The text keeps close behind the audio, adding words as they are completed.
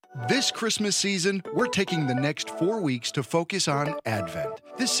This Christmas season, we're taking the next 4 weeks to focus on Advent.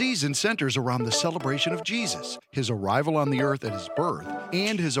 This season centers around the celebration of Jesus, his arrival on the earth at his birth,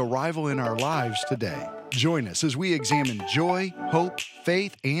 and his arrival in our lives today. Join us as we examine joy, hope,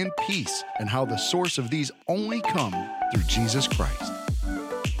 faith, and peace, and how the source of these only come through Jesus Christ.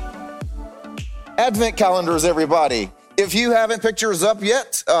 Advent calendars, everybody. If you haven't picked yours up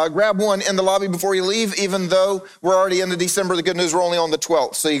yet, grab one in the lobby before you leave, even though we're already into December. The good news, we're only on the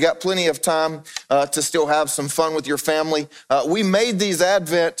 12th, so you got plenty of time to still have some fun with your family. We made these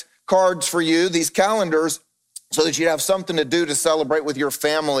Advent cards for you, these calendars, so that you'd have something to do to celebrate with your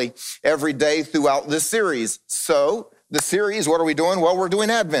family every day throughout this series. So the series, what are we doing? Well, we're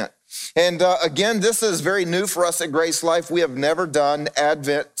doing Advent. And again, this is very new for us at GraceLife. We have never done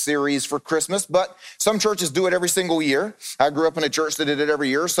Advent series for Christmas, but some churches do it every single year. I grew up in a church that did it every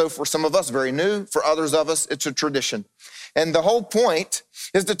year, so for some of us, very new. For others of us, it's a tradition. And the whole point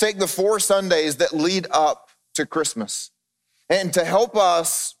is to take the 4 Sundays that lead up to Christmas and to help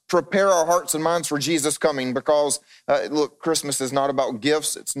us prepare our hearts and minds for Jesus coming, because look, Christmas is not about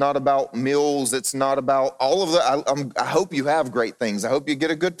gifts. It's not about meals. It's not about all of the, I hope you have great things. I hope you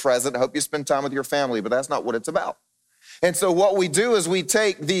get a good present. I hope you spend time with your family, but that's not what it's about. And so what we do is we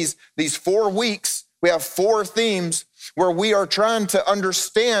take these 4 weeks, we have 4 themes where we are trying to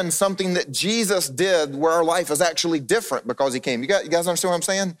understand something that Jesus did, where our life is actually different because he came. You guys understand what I'm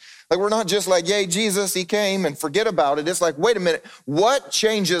saying? Like, we're not just like, yay, Jesus, he came, and forget about it. It's like, wait a minute, what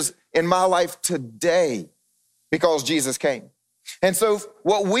changes in my life today because Jesus came? And so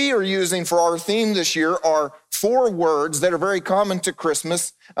what we are using for our theme this year are 4 words that are very common to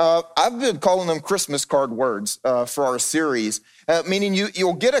Christmas. I've been calling them Christmas card words for our series, meaning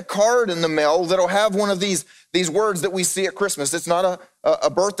you'll get a card in the mail that'll have one of these words that we see at Christmas. It's not a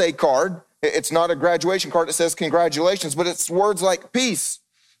birthday card. It's not a graduation card that says congratulations, but it's words like peace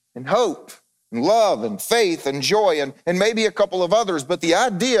and hope and love and faith and joy and maybe a couple of others. But the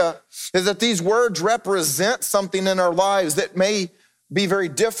idea is that these words represent something in our lives that may be very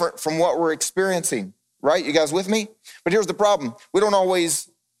different from what we're experiencing, right? You guys with me? But here's the problem. We don't always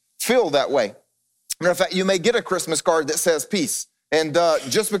feel that way. Matter of fact, you may get a Christmas card that says peace. And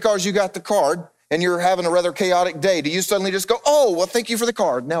just because you got the card and you're having a rather chaotic day, do you suddenly just go, oh, well, thank you for the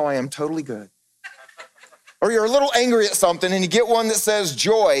card. Now I am totally good. Or you're a little angry at something and you get one that says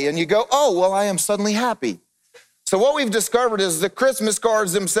joy and you go, oh, well, I am suddenly happy. So what we've discovered is the Christmas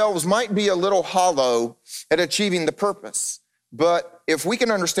cards themselves might be a little hollow at achieving the purpose. But if we can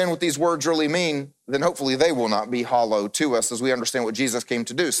understand what these words really mean, then hopefully they will not be hollow to us as we understand what Jesus came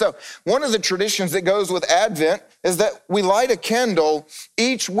to do. So one of the traditions that goes with Advent is that we light a candle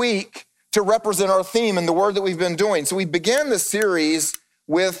each week to represent our theme and the word that we've been doing. So we began the series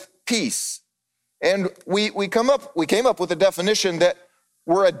with peace. And we came up with a definition that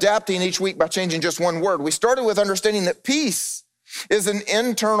we're adapting each week by changing just one word. We started with understanding that peace is an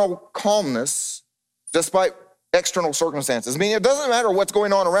internal calmness despite external circumstances. I mean, it doesn't matter what's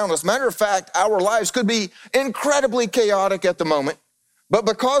going on around us. Matter of fact, our lives could be incredibly chaotic at the moment, but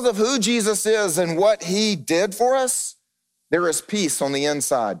because of who Jesus is and what he did for us, there is peace on the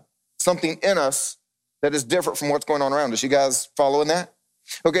inside, something in us that is different from what's going on around us. You guys following that?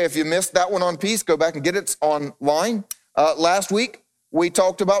 Okay, if you missed that one on peace, go back and get it. It's online. Last week, we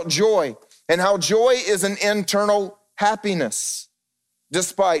talked about joy and how joy is an internal happiness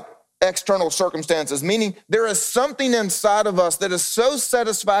despite external circumstances, meaning there is something inside of us that is so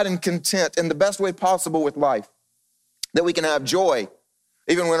satisfied and content in the best way possible with life that we can have joy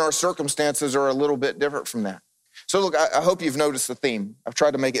even when our circumstances are a little bit different from that. So look, I hope you've noticed the theme. I've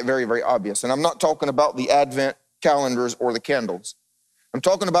tried to make it very, very obvious. And I'm not talking about the Advent calendars or the candles. I'm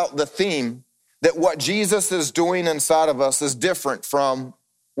talking about the theme that what Jesus is doing inside of us is different from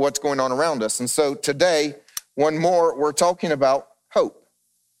what's going on around us. And so today, one more, we're talking about hope.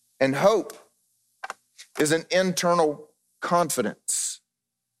 And hope is an internal confidence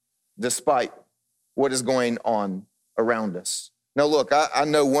despite what is going on around us. Now look, I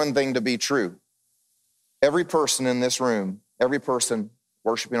know one thing to be true. Every person in this room, every person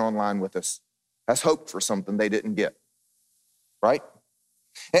worshiping online with us has hoped for something they didn't get, right?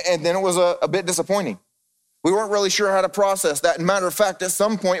 And then it was a bit disappointing. We weren't really sure how to process that. And matter of fact, at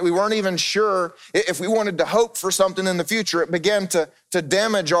some point, we weren't even sure if we wanted to hope for something in the future. It began to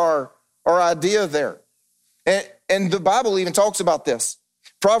damage our idea there. And the Bible even talks about this.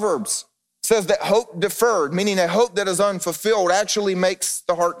 Proverbs says that hope deferred, meaning a hope that is unfulfilled, actually makes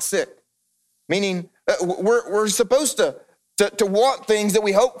the heart sick. Meaning we're supposed to want things that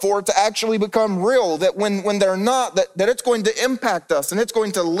we hope for to actually become real, that when they're not, that it's going to impact us and it's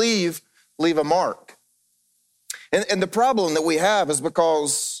going to leave a mark. And the problem that we have is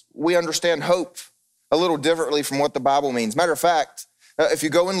because we understand hope a little differently from what the Bible means. Matter of fact, if you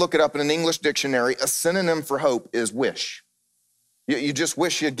go and look it up in an English dictionary, a synonym for hope is wish. You just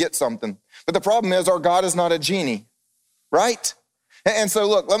wish you'd get something. But the problem is our God is not a genie, right? And so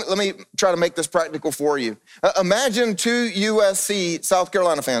look, let me try to make this practical for you. Imagine two USC South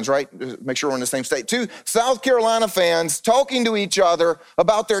Carolina fans, right? Make sure we're in the same state. Two South Carolina fans talking to each other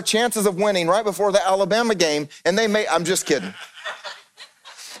about their chances of winning right before the Alabama game. And I'm just kidding.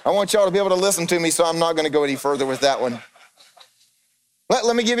 I want y'all to be able to listen to me, so I'm not going to go any further with that one.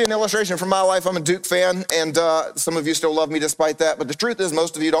 Let me give you an illustration from my life. I'm a Duke fan, and some of you still love me despite that. But the truth is,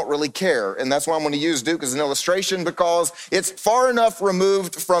 most of you don't really care. And that's why I'm going to use Duke as an illustration, because it's far enough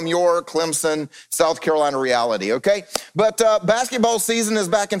removed from your Clemson, South Carolina reality, okay? But basketball season is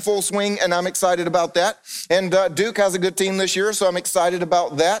back in full swing, and I'm excited about that. And Duke has a good team this year, so I'm excited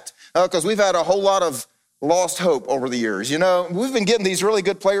about that, because we've had a whole lot of lost hope over the years. You know, we've been getting these really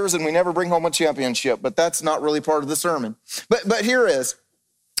good players, and we never bring home a championship, but that's not really part of the sermon. But here is.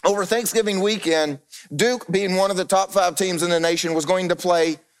 Over Thanksgiving weekend, Duke, being one of the top 5 teams in the nation, was going to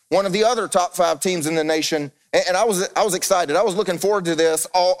play one of the other top 5 teams in the nation. And I was excited. I was looking forward to this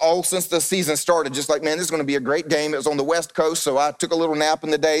all since the season started. Just like, man, this is going to be a great game. It was on the West Coast, so I took a little nap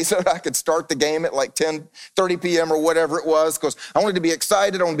in the day so that I could start the game at like 10:30 p.m. or whatever it was, because I wanted to be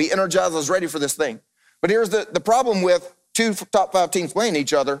excited. I wanted to be energized. I was ready for this thing. But here's the problem with two top 5 teams playing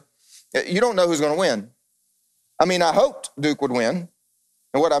each other. You don't know who's going to win. I mean, I hoped Duke would win.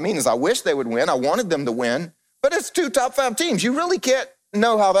 And what I mean is I wish they would win. I wanted them to win. But it's 2 top 5 teams. You really can't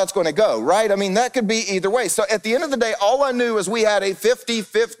know how that's going to go, right? I mean, that could be either way. So at the end of the day, all I knew is we had a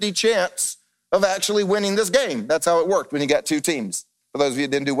 50-50 chance of actually winning this game. That's how it worked when you got 2 teams. For those of you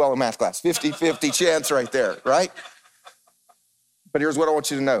that didn't do well in math class, 50-50 chance right there, right? But here's what I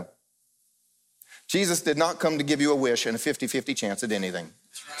want you to know. Jesus did not come to give you a wish and a 50-50 chance at anything.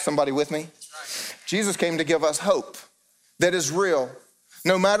 Somebody with me? Jesus came to give us hope that is real,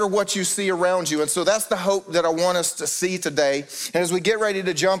 no matter what you see around you. And so that's the hope that I want us to see today. And as we get ready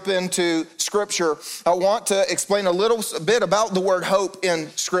to jump into Scripture, I want to explain a little bit about the word hope in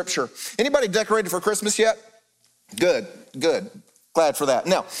Scripture. Anybody decorated for Christmas yet? Good. Glad for that.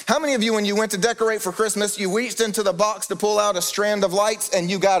 Now, how many of you, when you went to decorate for Christmas, you reached into the box to pull out a strand of lights and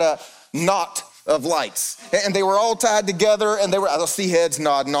you got a knot of lights, and they were all tied together, and I see heads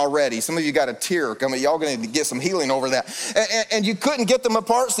nodding already. Some of you got a tear coming. Y'all going to get some healing over that. And you couldn't get them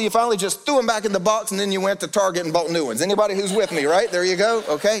apart, so you finally just threw them back in the box, and then you went to Target and bought new ones. Anybody who's with me, right? There you go,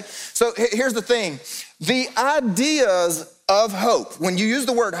 okay? So here's the thing. The ideas of hope, when you use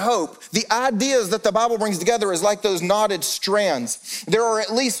the word hope, the ideas that the Bible brings together is like those knotted strands. There are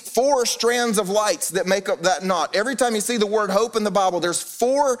at least 4 strands of lights that make up that knot. Every time you see the word hope in the Bible, there's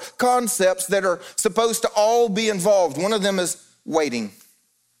 4 concepts that are supposed to all be involved. One of them is waiting.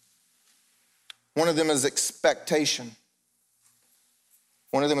 One of them is expectation.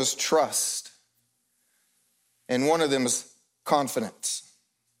 One of them is trust. And one of them is confidence.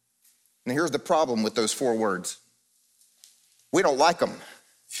 And here's the problem with those 4 words. We don't like them.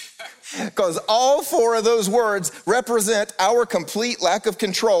 Because all 4 of those words represent our complete lack of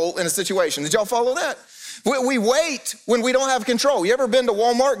control in a situation. Did y'all follow that? We wait when we don't have control. You ever been to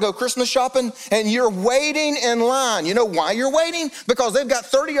Walmart, go Christmas shopping, and you're waiting in line? You know why you're waiting? Because they've got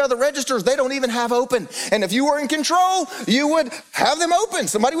 30 other registers they don't even have open. And if you were in control, you would have them open.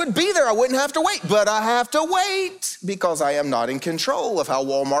 Somebody would be there. I wouldn't have to wait. But I have to wait because I am not in control of how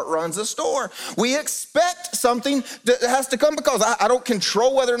Walmart runs a store. We expect something that has to come because I don't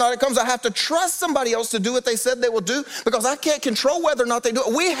control whether or not it comes. I have to trust somebody else to do what they said they will do because I can't control whether or not they do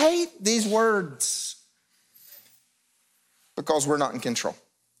it. We hate these words because we're not in control.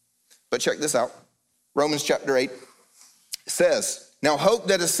 But check this out. Romans chapter 8 says, now hope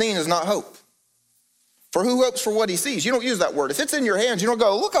that is seen is not hope. For who hopes for what he sees? You don't use that word. If it's in your hands, you don't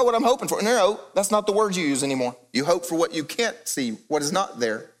go, look at what I'm hoping for. No, that's not the word you use anymore. You hope for what you can't see, what is not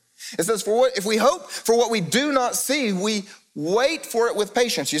there. It says, if we hope for what we do not see, we wait for it with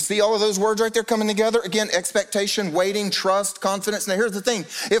patience. You see all of those words right there coming together? Again, expectation, waiting, trust, confidence. Now here's the thing.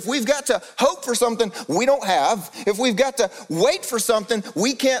 If we've got to hope for something we don't have, if we've got to wait for something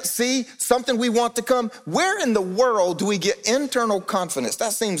we can't see, something we want to come, where in the world do we get internal confidence?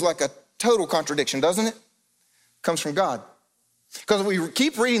 That seems like a total contradiction, doesn't it? It comes from God. Because if we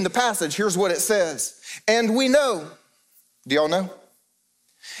keep reading the passage, here's what it says. And we know, do y'all know?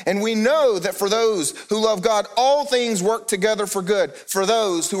 And we know that for those who love God, all things work together for good, for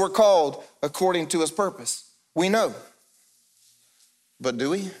those who are called according to his purpose. We know. But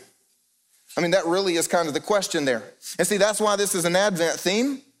do we? I mean, that really is kind of the question there. And see, that's why this is an Advent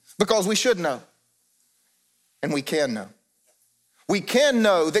theme, because we should know. And we can know. We can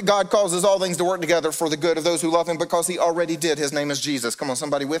know that God causes all things to work together for the good of those who love him because he already did. His name is Jesus. Come on,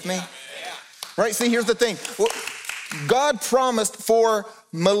 somebody with me? Right? See, here's the thing. God promised for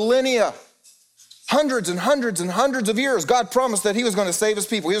millennia, hundreds and hundreds and hundreds of years, God promised that he was going to save his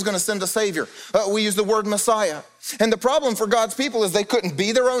people. He was going to send a savior. We use the word Messiah. And the problem for God's people is they couldn't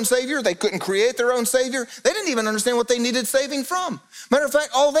be their own savior. They couldn't create their own savior. They didn't even understand what they needed saving from. Matter of fact,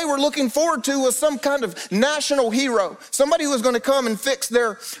 all they were looking forward to was some kind of national hero, somebody who was going to come and fix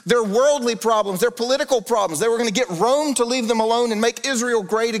their worldly problems, their political problems. They were going to get Rome to leave them alone and make Israel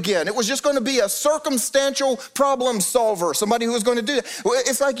great again. It was just going to be a circumstantial problem solver, somebody who was going to do that.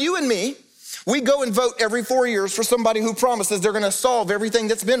 It's like you and me. We go and vote every 4 years for somebody who promises they're going to solve everything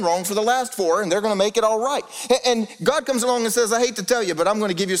that's been wrong for the last 4, and they're going to make it all right. And God comes along and says, I hate to tell you, but I'm going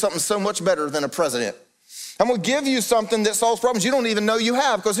to give you something so much better than a president. I'm going to give you something that solves problems you don't even know you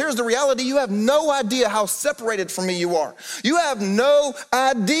have, because here's the reality. You have no idea how separated from me you are. You have no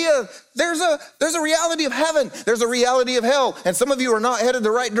idea. There's a reality of heaven. There's a reality of hell. And some of you are not headed the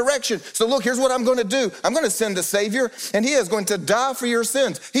right direction. So look, here's what I'm going to do. I'm going to send a Savior, and he is going to die for your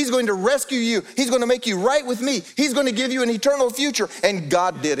sins. He's going to rescue you. He's going to make you right with me. He's going to give you an eternal future. And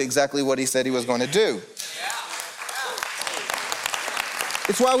God did exactly what he said he was going to do.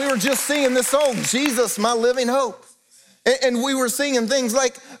 It's why we were just singing this song, Jesus, my living hope. And we were singing things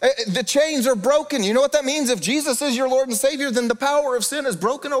like, the chains are broken. You know what that means? If Jesus is your Lord and Savior, then the power of sin is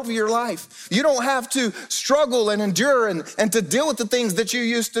broken over your life. You don't have to struggle and endure and to deal with the things that you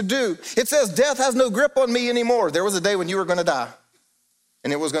used to do. It says death has no grip on me anymore. There was a day when you were going to die,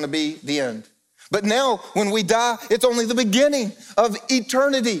 and it was going to be the end. But now when we die, it's only the beginning of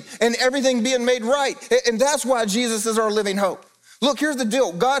eternity and everything being made right. And that's why Jesus is our living hope. Look, here's the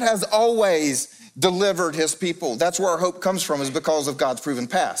deal. God has always delivered his people. That's where our hope comes from, is because of God's proven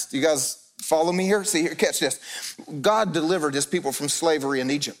past. You guys follow me here? See here, catch this. God delivered his people from slavery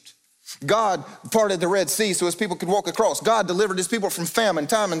in Egypt. God parted the Red Sea so his people could walk across. God delivered his people from famine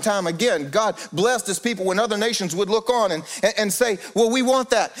time and time again. God blessed his people when other nations would look on and say, well, we want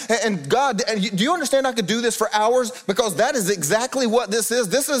that. And God, do you understand I could do this for hours? Because that is exactly what this is.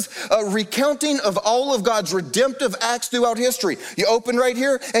 This is a recounting of all of God's redemptive acts throughout history. You open right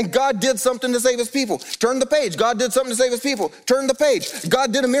here, and God did something to save his people. Turn the page. God did something to save his people. Turn the page.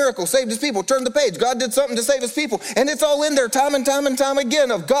 God did a miracle, saved his people. Turn the page. God did something to save his people. And it's all in there time and time and time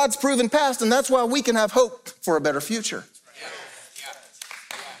again of God's proven past, and that's why we can have hope for a better future.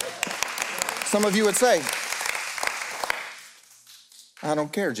 Some of you would say, I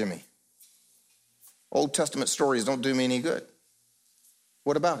don't care, Jimmy. Old Testament stories don't do me any good.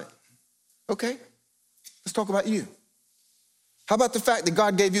 What about it? Okay, let's talk about you. How about the fact that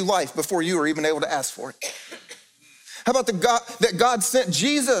God gave you life before you were even able to ask for it? How about that God sent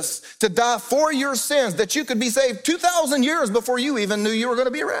Jesus to die for your sins, that you could be saved 2,000 years before you even knew you were going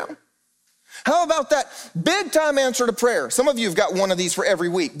to be around? How about that big time answer to prayer? Some of you have got one of these for every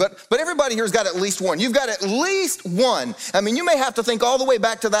week, but everybody here has got at least one. You've got at least one. I mean, you may have to think all the way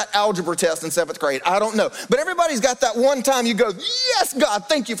back to that algebra test in 7th grade. I don't know. But everybody's got that one time you go, yes, God,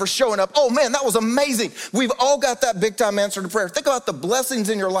 thank you for showing up. Oh man, that was amazing. We've all got that big time answer to prayer. Think about the blessings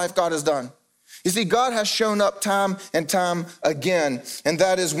in your life God has done. You see, God has shown up time and time again, and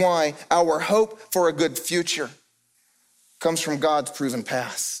that is why our hope for a good future comes from God's proven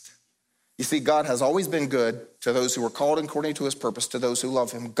past. You see, God has always been good to those who are called according to his purpose, to those who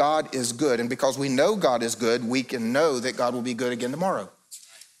love him. God is good, and because we know God is good, we can know that God will be good again tomorrow.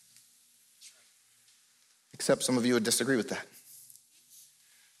 Except some of you would disagree with that.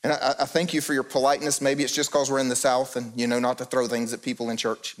 And I thank you for your politeness. Maybe it's just because we're in the South and you know not to throw things at people in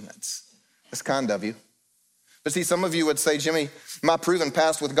church. And that's kind of you. But see, some of you would say, Jimmy, my proven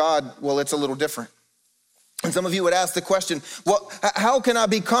past with God, well, it's a little different. And some of you would ask the question, well, how can I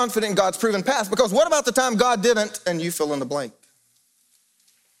be confident in God's proven past? Because what about the time God didn't, and you fill in the blank?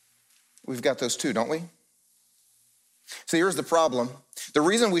 We've got those too, don't we? See, here's the problem. The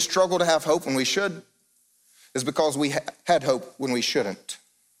reason we struggle to have hope when we should is because we had hope when we shouldn't.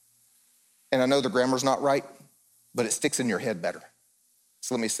 And I know the grammar's not right, but it sticks in your head better.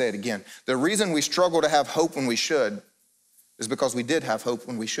 So let me say it again. The reason we struggle to have hope when we should is because we did have hope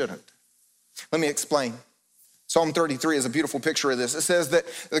when we shouldn't. Let me explain. Psalm 33 is a beautiful picture of this. It says that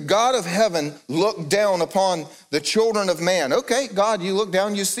the God of heaven looked down upon the children of man. Okay, God, you look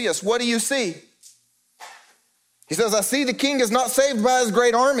down, you see us. What do you see? He says, I see the king is not saved by his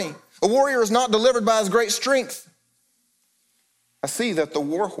great army. A warrior is not delivered by his great strength. I see that the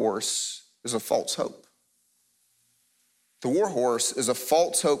war horse is a false hope. The war horse is a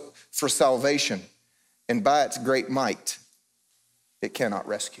false hope for salvation, and by its great might, it cannot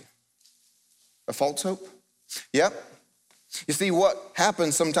rescue. A false hope? Yep. You see, what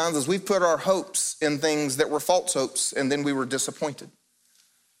happens sometimes is we put our hopes in things that were false hopes, and then we were disappointed.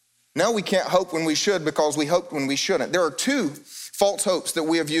 Now we can't hope when we should because we hoped when we shouldn't. There are two false hopes that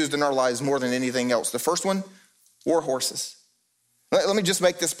we have used in our lives more than anything else. The first one, war horses. Let me just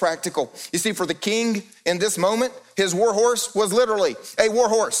make this practical. You see, for the king in this moment, his war horse was literally a war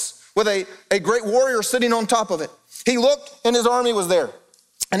horse with a great warrior sitting on top of it. He looked and his army was there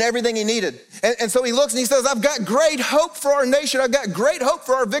and everything he needed. And so he looks and he says, I've got great hope for our nation. I've got great hope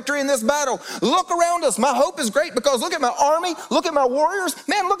for our victory in this battle. Look around us. My hope is great because look at my army. Look at my warriors.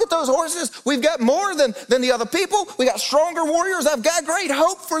 Man, look at those horses. We've got more than the other people. We got stronger warriors. I've got great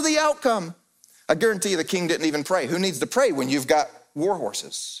hope for the outcome. I guarantee you the king didn't even pray. Who needs to pray when you've got war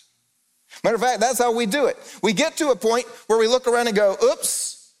horses? Matter of fact, that's how we do it. We get to a point where we look around and go,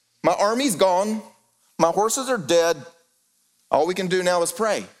 oops, my army's gone. My horses are dead. All we can do now is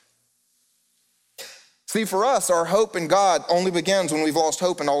pray. See, for us, our hope in God only begins when we've lost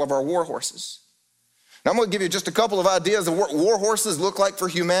hope in all of our war horses. Now, I'm going to give you just a couple of ideas of what war horses look like for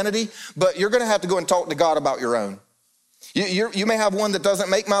humanity, but you're going to have to go and talk to God about your own. You may have one that doesn't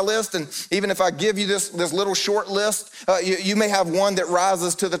make my list, and even if I give you this little short list, you may have one that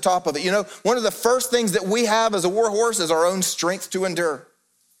rises to the top of it. You know, one of the first things that we have as a war horse is our own strength to endure.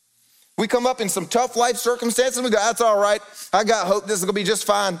 We come up in some tough life circumstances, and we go, that's all right. I got hope this is going to be just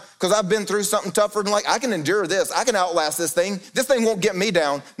fine because I've been through something tougher than I can endure this. I can outlast this thing. This thing won't get me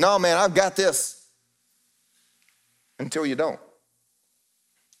down. No, man, I've got this. Until you don't.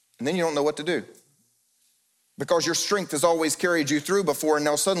 And then you don't know what to do. Because your strength has always carried you through before, and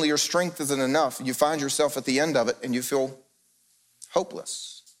now suddenly your strength isn't enough. You find yourself at the end of it, and you feel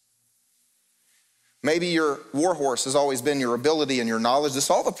hopeless. Maybe your war horse has always been your ability and your knowledge to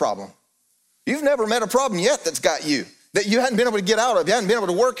solve a problem. You've never met a problem yet that's got you, that you hadn't been able to get out of. You hadn't been able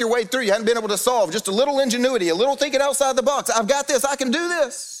to work your way through. You hadn't been able to solve. Just a little ingenuity, a little thinking outside the box. I've got this. I can do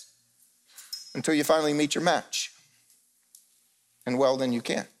this. Until you finally meet your match. And well, then you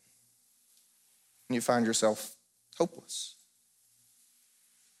can't. And you find yourself hopeless.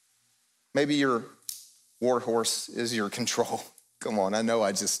 Maybe your war horse is your control. Come on, I know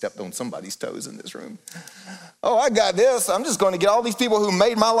I just stepped on somebody's toes in this room. Oh, I got this. I'm just going to get all these people who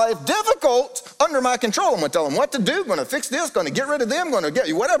made my life difficult under my control. I'm going to tell them what to do, going to fix this, going to get rid of them, going to get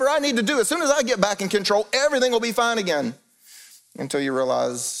you whatever I need to do. As soon as I get back in control, everything will be fine again. Until you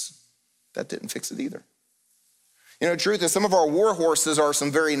realize that didn't fix it either. You know, the truth is some of our war horses are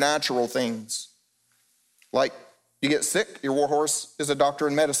some very natural things. Like you get sick, your war horse is a doctor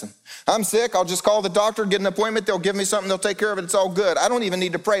in medicine. I'm sick, I'll just call the doctor, get an appointment, they'll give me something, they'll take care of it, it's all good. I don't even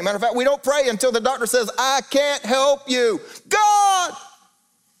need to pray. Matter of fact, we don't pray until the doctor says, I can't help you. God,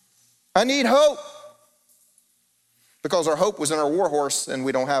 I need hope. Because our hope was in our war horse and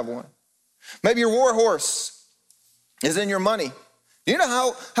we don't have one. Maybe your war horse is in your money. You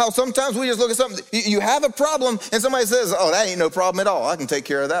know how sometimes we just look at something, you have a problem and somebody says, oh, that ain't no problem at all. I can take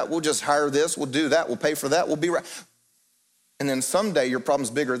care of that. We'll just hire this, we'll do that, we'll pay for that, we'll be right. And then someday your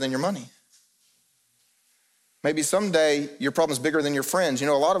problem's bigger than your money. Maybe someday your problem's bigger than your friends. You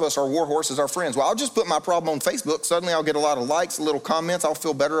know, a lot of us, our war horses, our friends. Well, I'll just put my problem on Facebook. Suddenly I'll get a lot of likes, little comments. I'll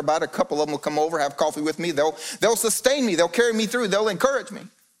feel better about it. A couple of them will come over, have coffee with me. They'll sustain me. They'll carry me through. They'll encourage me.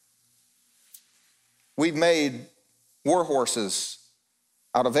 We've made war horses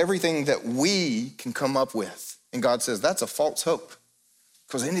out of everything that we can come up with. And God says, that's a false hope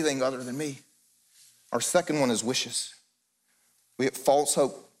because anything other than me. Our second one is wishes. We get false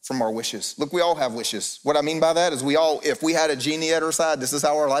hope from our wishes. Look, we all have wishes. What I mean by that is we all, if we had a genie at our side, this is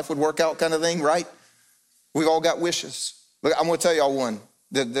how our life would work out kind of thing, right? We've all got wishes. Look, I'm going to tell y'all one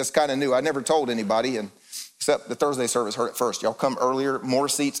that's kind of new. I never told anybody, and except the Thursday service heard it first. Y'all come earlier, more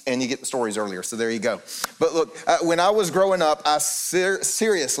seats, and you get the stories earlier. So there you go. But look, when I was growing up, I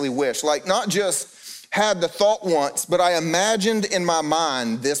seriously wished, like not just had the thought once, but I imagined in my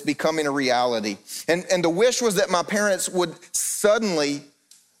mind this becoming a reality. And the wish was that my parents would suddenly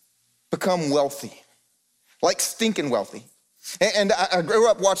become wealthy, like stinking wealthy. And I grew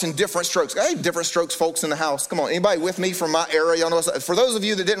up watching Different Strokes. Hey, Different Strokes folks in the house. Come on, anybody with me from my era? Y'all know, for those of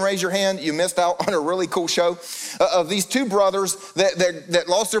you that didn't raise your hand, you missed out on a really cool show of these two brothers that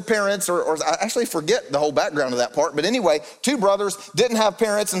lost their parents, or I actually forget the whole background of that part. But anyway, two brothers didn't have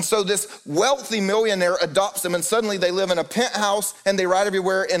parents, and so this wealthy millionaire adopts them, and suddenly they live in a penthouse, and they ride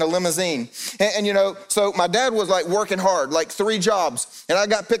everywhere in a limousine. And you know, so my dad was like working hard, like 3 jobs, and I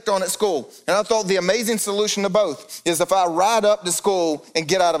got picked on at school. And I thought the amazing solution to both is if I ride up to school and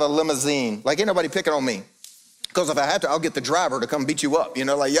get out of a limousine. Like, ain't nobody picking on me. Because if I have to, I'll get the driver to come beat you up. You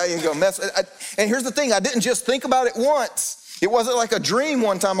know, like, yeah, you ain't gonna mess. And here's the thing, I didn't just think about it once. It wasn't like a dream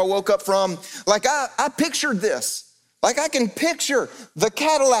one time I woke up from. Like I pictured this. Like I can picture the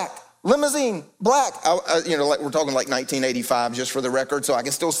Cadillac, limousine, black. Like we're talking like 1985 just for the record, so I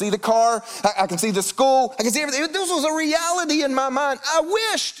can still see the car. I can see the school. I can see everything. This was a reality in my mind. I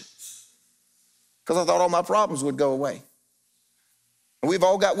wished, because I thought all my problems would go away. And we've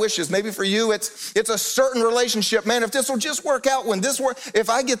all got wishes. Maybe for you, it's a certain relationship. Man, if this will just work out, if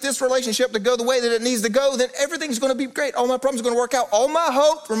I get this relationship to go the way that it needs to go, then everything's going to be great. All my problems are going to work out. All my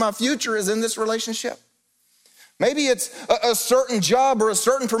hope for my future is in this relationship. Maybe it's a certain job or a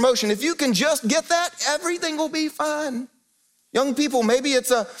certain promotion. If you can just get that, everything will be fine. Young people, maybe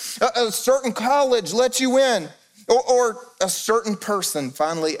it's a certain college lets you in, or a certain person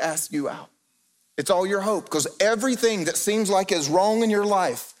finally asks you out. It's all your hope, because everything that seems like is wrong in your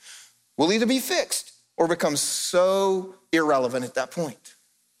life will either be fixed or become so irrelevant at that point.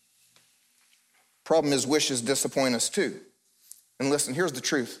 Problem is, wishes disappoint us too. And listen, here's the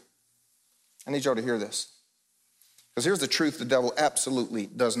truth. I need y'all to hear this. Because here's the truth the devil absolutely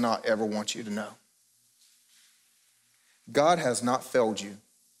does not ever want you to know. God has not failed you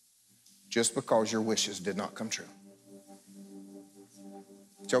just because your wishes did not come true.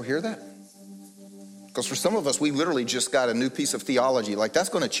 Did y'all hear that? Because for some of us, we literally just got a new piece of theology. Like, that's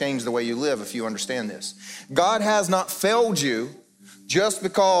going to change the way you live if you understand this. God has not failed you just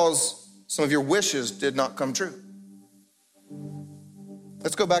because some of your wishes did not come true.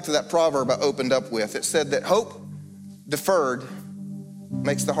 Let's go back to that proverb I opened up with. It said that hope deferred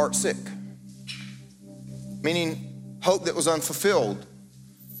makes the heart sick. Meaning hope that was unfulfilled.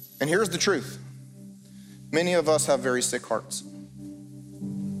 And here's the truth. Many of us have very sick hearts.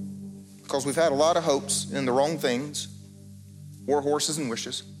 Because we've had a lot of hopes in the wrong things, war horses and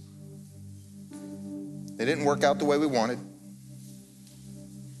wishes. They didn't work out the way we wanted.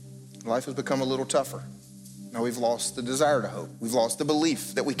 Life has become a little tougher. Now we've lost the desire to hope. We've lost the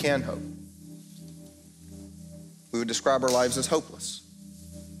belief that we can hope. We would describe our lives as hopeless.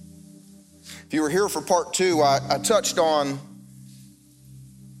 If you were here for part 2, I touched on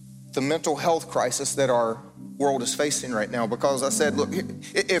the mental health crisis that our world is facing right now, because I said, look,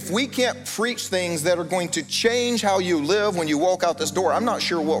 if we can't preach things that are going to change how you live when you walk out this door, I'm not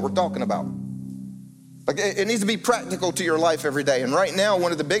sure what we're talking about. Like, it needs to be practical to your life every day. And right now,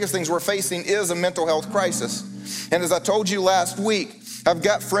 one of the biggest things we're facing is a mental health crisis. And as I told you last week, I've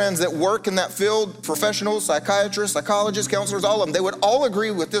got friends that work in that field, professionals, psychiatrists, psychologists, counselors, all of them. They would all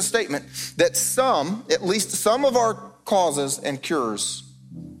agree with this statement that at least some of our causes and cures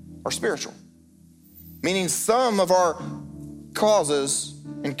are spiritual. Meaning some of our causes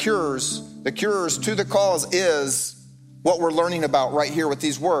and cures, the cures to the cause is what we're learning about right here with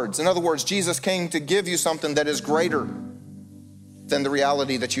these words. In other words, Jesus came to give you something that is greater than the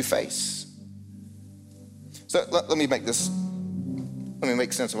reality that you face. So let me make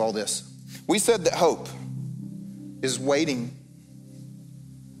sense of all this. We said that hope is waiting.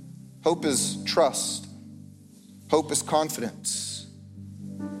 Hope is trust. Hope is confidence.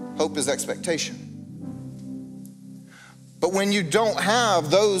 Hope is expectation. But when you don't have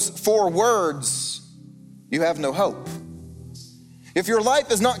those 4 words, you have no hope. If your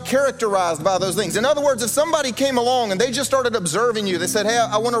life is not characterized by those things, in other words, if somebody came along and they just started observing you, they said, hey,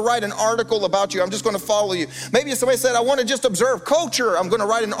 I want to write an article about you. I'm just going to follow you. Maybe if somebody said, I want to just observe culture. I'm going to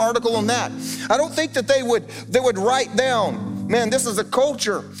write an article on that. I don't think that they would write down, man, this is a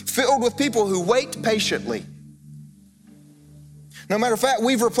culture filled with people who wait patiently. No matter of fact,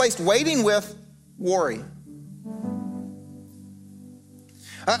 we've replaced waiting with worry.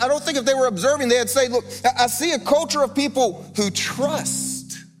 I don't think if they were observing, they'd say, look, I see a culture of people who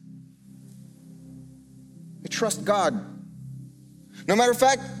trust. They trust God. No matter of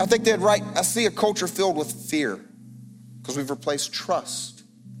fact, I think they'd write, I see a culture filled with fear, because we've replaced trust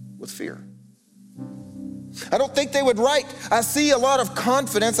with fear. I don't think they would write, I see a lot of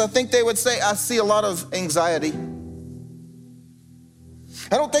confidence. I think they would say, I see a lot of anxiety.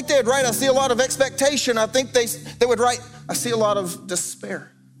 I don't think they'd write, I see a lot of expectation. I think they would write, I see a lot of despair.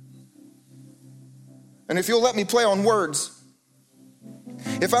 And if you'll let me play on words,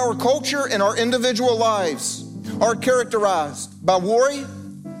 if our culture and our individual lives are characterized by worry,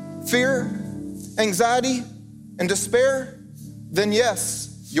 fear, anxiety, and despair, then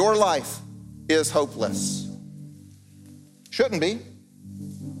yes, your life is hopeless. Shouldn't be,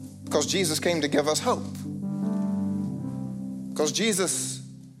 because Jesus came to give us hope. Because Jesus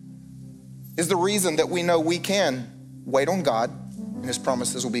is the reason that we know we can wait on God and his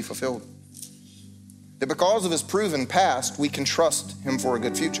promises will be fulfilled. That because of his proven past, we can trust him for a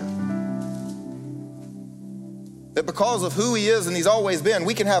good future. that because of who he is and he's always been,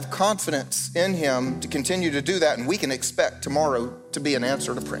 we can have confidence in him to continue to do that, and we can expect tomorrow to be an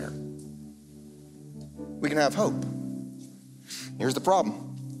answer to prayer. We can have hope. Here's the problem.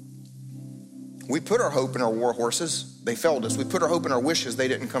 We put our hope in our war horses. They failed us. We put our hope in our wishes. They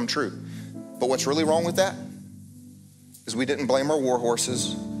didn't come true. But what's really wrong with that is we didn't blame our war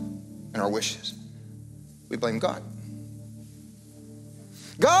horses and our wishes. We blame God.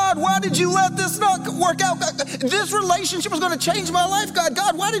 God, why did you let this not work out? God, this relationship was going to change my life.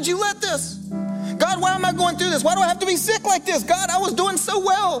 God, why did you let this? God, why am I going through this? Why do I have to be sick like this? God, I was doing so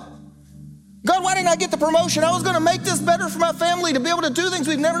well. God, why didn't I get the promotion? I was going to make this better for my family to be able to do things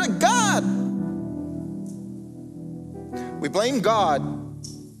we've never done. God. We blame God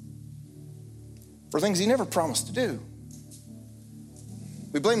for things he never promised to do.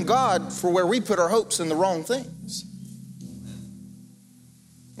 We blame God for where we put our hopes in the wrong things.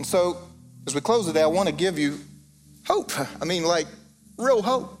 And so, as we close today, I want to give you hope. I mean, like real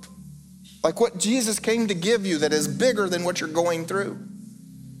hope. Like what Jesus came to give you that is bigger than what you're going through.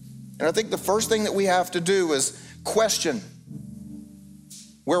 And I think the first thing that we have to do is question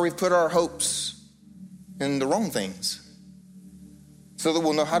where we've put our hopes in the wrong things, so that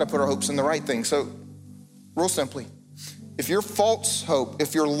we'll know how to put our hopes in the right things. So, real simply, if your false hope,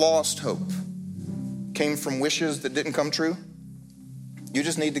 if your lost hope came from wishes that didn't come true, you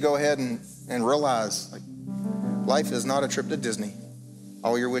just need to go ahead and realize, like, life is not a trip to Disney.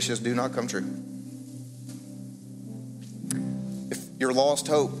 All your wishes do not come true. If your lost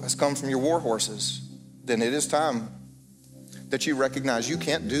hope has come from your war horses, then it is time that you recognize you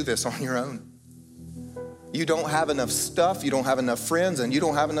can't do this on your own. You don't have enough stuff, you don't have enough friends, and you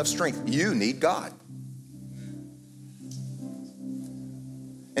don't have enough strength. You need God.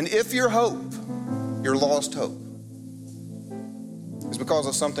 And if your hope, your lost hope, is because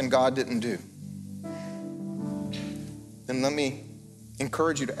of something God didn't do, then let me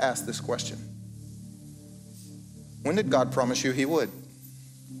encourage you to ask this question. When did God promise you he would?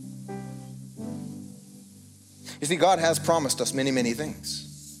 You see, God has promised us many, many things.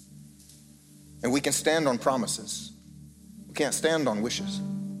 And we can stand on promises. We can't stand on wishes.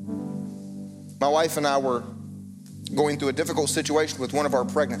 My wife and I were going through a difficult situation with one of our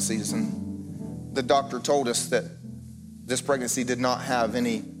pregnancies, and the doctor told us that this pregnancy did not have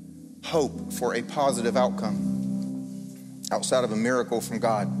any hope for a positive outcome outside of a miracle from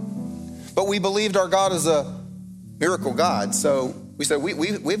God. But we believed our God is a miracle God, so we said,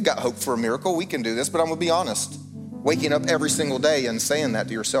 we've got hope for a miracle. We can do this. But I'm going to be honest, waking up every single day and saying that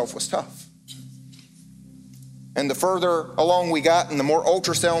to yourself was tough. And the further along we got and the more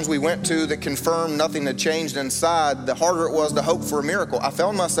ultrasounds we went to that confirmed nothing had changed inside, the harder it was to hope for a miracle. I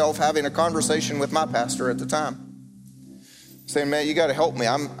found myself having a conversation with my pastor at the time, saying, man, you got to help me.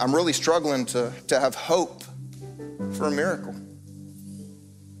 I'm really struggling to have hope for a miracle.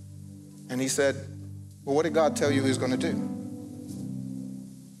 And he said, well, what did God tell you he was going to do?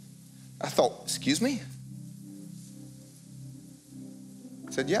 I thought, excuse me?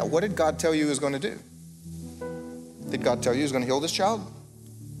 I said, yeah, what did God tell you he was going to do? Did God tell you he was going to heal this child?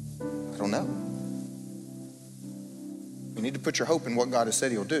 I don't know. You need to put your hope in what God has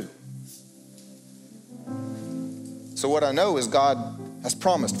said he'll do. So what I know is God has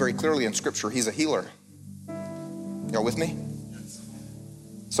promised very clearly in Scripture he's a healer. Y'all with me?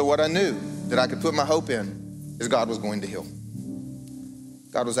 So what I knew that I could put my hope in is God was going to heal.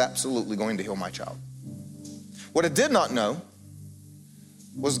 God was absolutely going to heal my child. What I did not know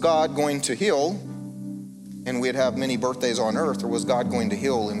was God going to heal and we'd have many birthdays on earth, or was God going to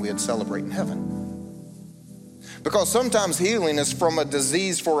heal and we'd celebrate in heaven? Because sometimes healing is from a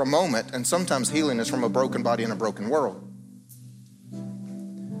disease for a moment, and sometimes healing is from a broken body in a broken world.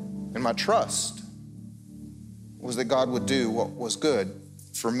 And my trust was that God would do what was good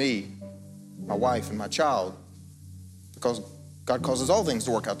for me, my wife, and my child, because God causes all things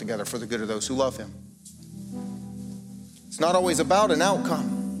to work out together for the good of those who love him. It's not always about an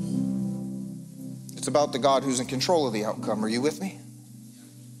outcome. It's about the God who's in control of the outcome. Are you with me?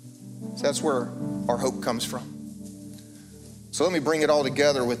 So that's where our hope comes from. So let me bring it all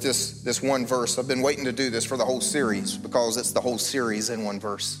together with this one verse. I've been waiting to do this for the whole series because it's the whole series in one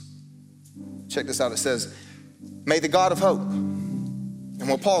verse. Check this out. It says, may the God of hope, and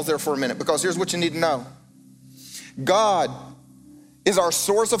we'll pause there for a minute because here's what you need to know. God is our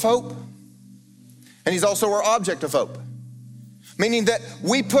source of hope, and he's also our object of hope. Meaning that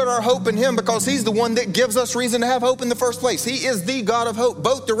we put our hope in him because he's the one that gives us reason to have hope in the first place. He is the God of hope,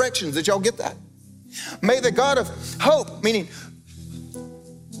 both directions. Did y'all get that? May the God of hope, meaning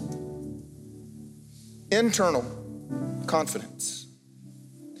internal confidence.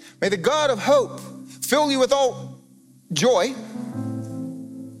 May the God of hope fill you with all Joy,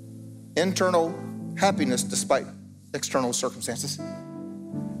 internal happiness despite external circumstances.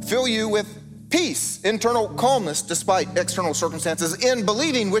 Fill you with peace, internal calmness despite external circumstances. In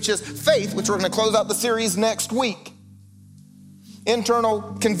believing, which is faith, which we're going to close out the series next week.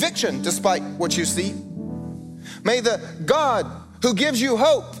 Internal conviction despite what you see. May the God who gives you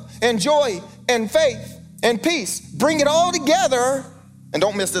hope and joy and faith and peace bring it all together, and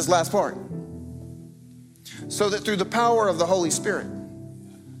don't miss this last part, so that through the power of the Holy Spirit,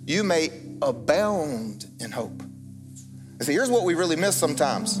 you may abound in hope. And see, here's what we really miss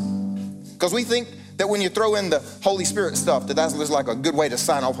sometimes. Because we think that when you throw in the Holy Spirit stuff, that's just like a good way to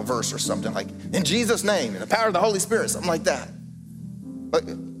sign off a verse or something, like in Jesus' name, in the power of the Holy Spirit, something like that. But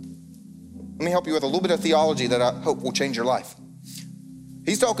let me help you with a little bit of theology that I hope will change your life.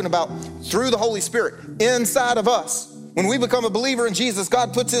 He's talking about through the Holy Spirit inside of us. When we become a believer in Jesus,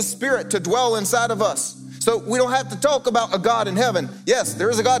 God puts his Spirit to dwell inside of us. So we don't have to talk about a God in heaven. Yes, there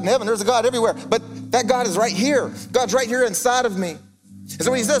is a God in heaven, there's a God everywhere, but that God is right here. God's right here inside of me. And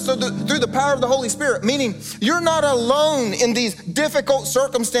so he says, through the power of the Holy Spirit, meaning you're not alone in these difficult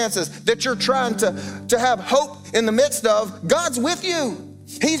circumstances that you're trying to have hope in the midst of. God's with you.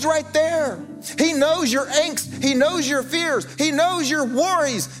 He's right there. He knows your angst. He knows your fears. He knows your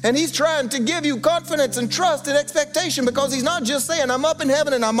worries. And he's trying to give you confidence and trust and expectation, because he's not just saying, I'm up in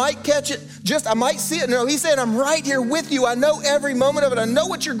heaven and I might catch it, I might see it. No, he's saying, I'm right here with you. I know every moment of it. I know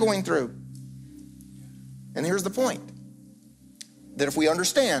what you're going through. And here's the point, that if we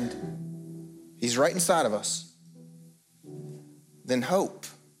understand he's right inside of us, then hope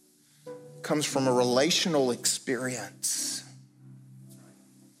comes from a relational experience,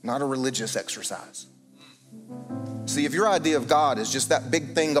 not a religious exercise. See, if your idea of God is just that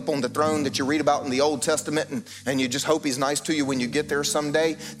big thing up on the throne that you read about in the Old Testament and you just hope he's nice to you when you get there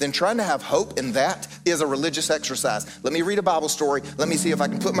someday, then trying to have hope in that is a religious exercise. Let me read a Bible story. Let me see if I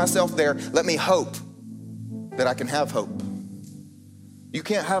can put myself there. Let me hope that I can have hope. You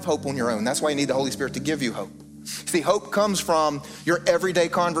can't have hope on your own. That's why you need the Holy Spirit to give you hope. See, hope comes from your everyday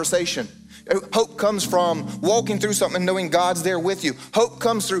conversation. Hope comes from walking through something and knowing God's there with you. Hope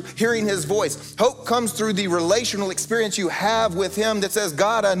comes through hearing his voice. Hope comes through the relational experience you have with him that says,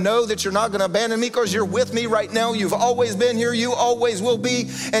 God, I know that you're not going to abandon me because you're with me right now. You've always been here. You always will be.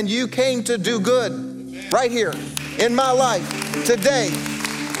 And you came to do good right here in my life today.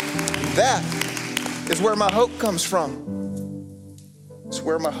 That is where my hope comes from. It's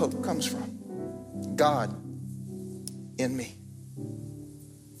where my hope comes from. God in me.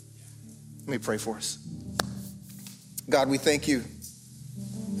 Let me pray for us. God, we thank you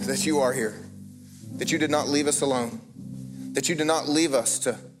that you are here, that you did not leave us alone, that you did not leave us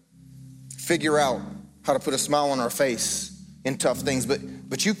to figure out how to put a smile on our face in tough things,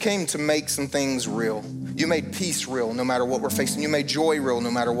 but you came to make some things real. You made peace real no matter what we're facing. You made joy real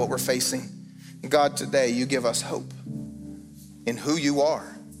no matter what we're facing. God, today you give us hope in who you are,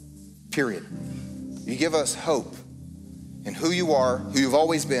 period. You give us hope in who you are, who you've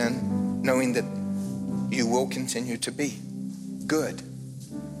always been, knowing that you will continue to be good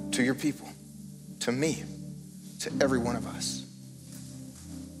to your people, to me, to every one of us.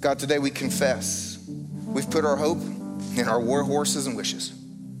 God, today we confess we've put our hope in our war horses and wishes.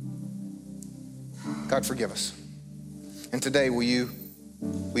 God, forgive us. And today will you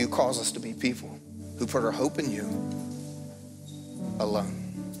cause us to be people who put our hope in you alone.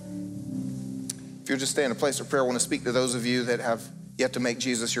 If you'll just stay in a place of prayer, I want to speak to those of you that have yet to make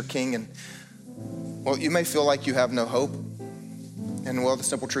Jesus your king. And well, you may feel like you have no hope. And well, the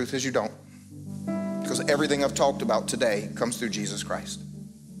simple truth is you don't. Because everything I've talked about today comes through Jesus Christ.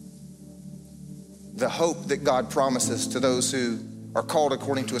 The hope that God promises to those who are called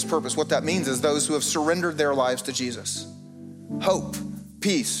according to his purpose. What that means is those who have surrendered their lives to Jesus. Hope,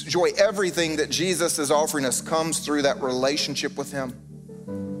 peace, joy, everything that Jesus is offering us comes through that relationship with him.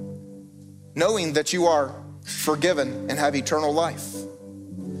 Knowing that you are forgiven and have eternal life,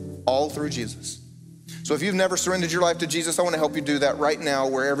 all through Jesus. So if you've never surrendered your life to Jesus, I want to help you do that right now,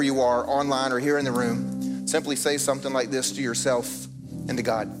 wherever you are, online or here in the room. Simply say something like this to yourself and to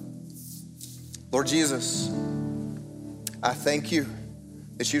God. Lord Jesus, I thank you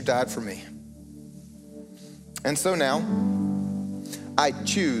that you died for me. And so now, I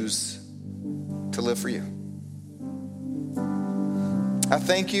choose to live for you. I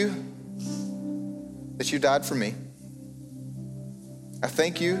thank you that you died for me. I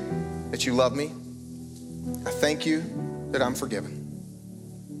thank you that you love me. I thank you that I'm forgiven.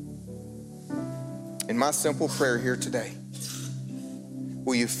 In my simple prayer here today,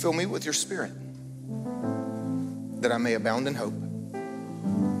 will you fill me with your Spirit that I may abound in hope?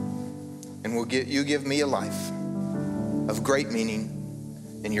 And will you give me a life of great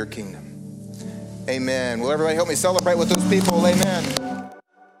meaning in your kingdom. Amen. Will everybody help me celebrate with those people? Amen.